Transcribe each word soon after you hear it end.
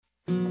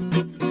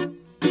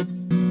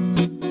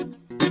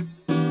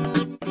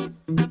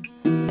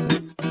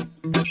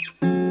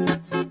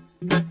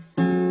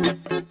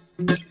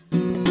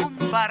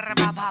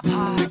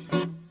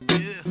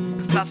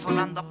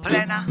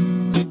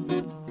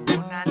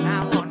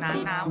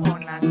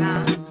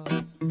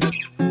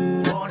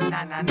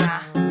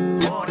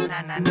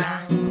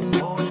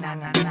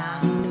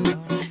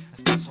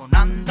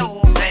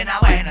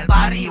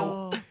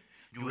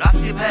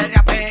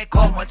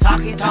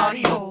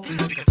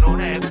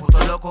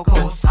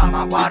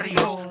Osama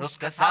Warriors, los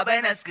que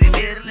saben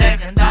escribir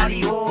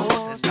legendarios.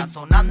 Está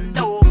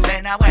sonando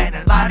plena en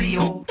el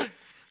barrio.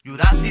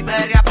 Jurassic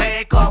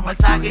P como el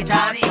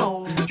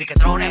Sagitario.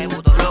 Tiquetrone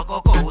puto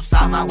loco con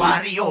Osama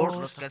Warriors,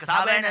 los que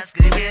saben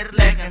escribir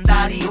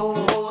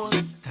legendarios.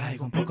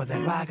 Traigo un poco de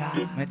vaga,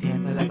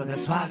 metiéndole algo de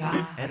swaga.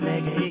 El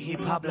reggae y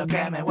hip hop lo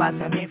que me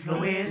hace a mí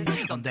fluir.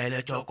 Donde le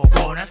echo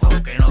cojones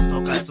aunque nos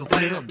toca el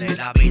sufrir. Donde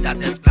la vida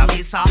te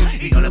esclaviza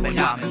y no le voy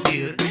a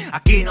mentir.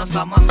 Aquí no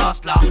somos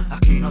hostla,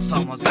 aquí no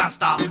somos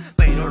gasta.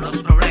 Pero los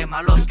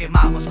problemas los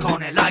quemamos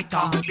con el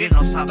aita. Bien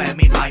lo sabe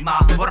mi maima,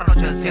 por la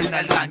noche enciende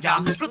el ganja.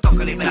 Fruto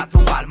que libera tu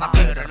alma,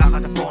 que relaja,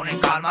 te pone en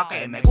calma.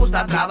 Que me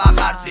gusta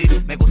trabajar, sí,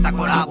 me gusta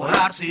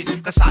colaborar, sí.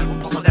 Que salga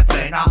un poco de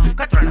pena,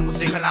 que truene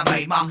música en la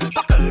meima.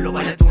 Pa' que lo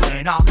baile tu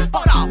nena,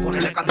 para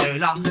ponerle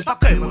candela. Pa'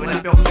 que mueva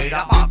la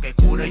piojera, pa' que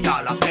cure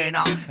ya la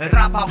pena. El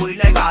rap muy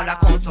legal,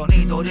 con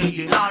sonido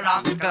original.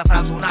 Cada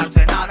frase un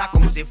arsenal,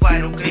 como si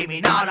fuera un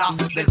criminal.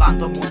 Del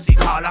bando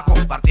musical,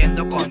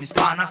 compartiendo con mis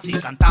panas y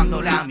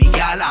cantándole a mi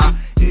gala.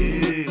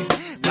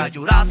 La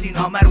Jurassic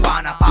no me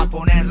hermana, pa'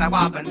 ponerla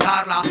va a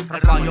pensarla.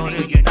 El rollo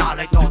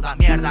original y toda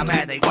mierda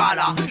me da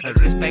iguala. El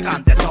respect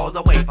ante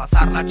todo, wey,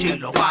 pasarla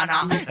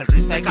chiloguana. El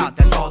respect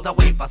ante todo,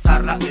 wey,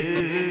 pasarla.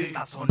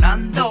 Está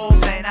sonando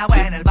plena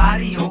en el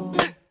barrio.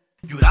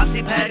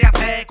 Jurassic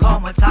P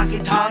como el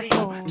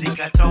Sagitario.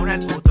 Tiquetrone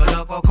el puto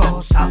loco con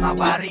Osama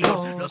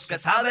Warriors, los que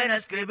saben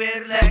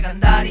escribir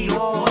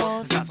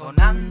legendarios. Está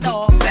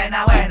sonando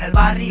plena en el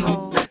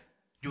barrio.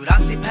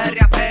 Jurassic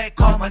P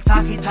como el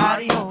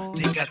Sagitario.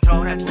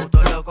 Tiquetrone el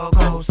puto loco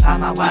con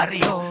Osama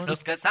Warriors,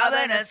 los que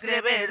saben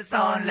escribir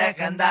son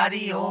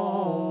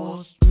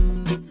legendarios.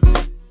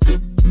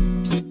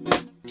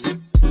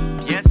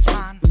 Yes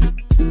man,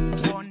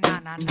 oh na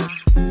na na,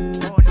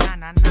 oh na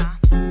na na.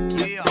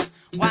 Yeah,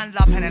 one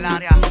love en el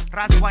área,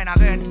 RasbWoy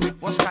again,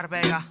 Oscar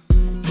Vega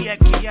y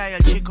aquí hay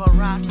el chico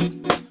Ras.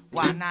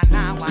 Wa na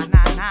na, wa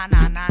na na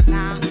na na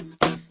na.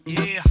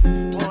 Yeah,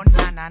 oh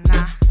na na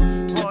na,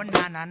 oh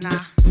na na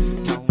na.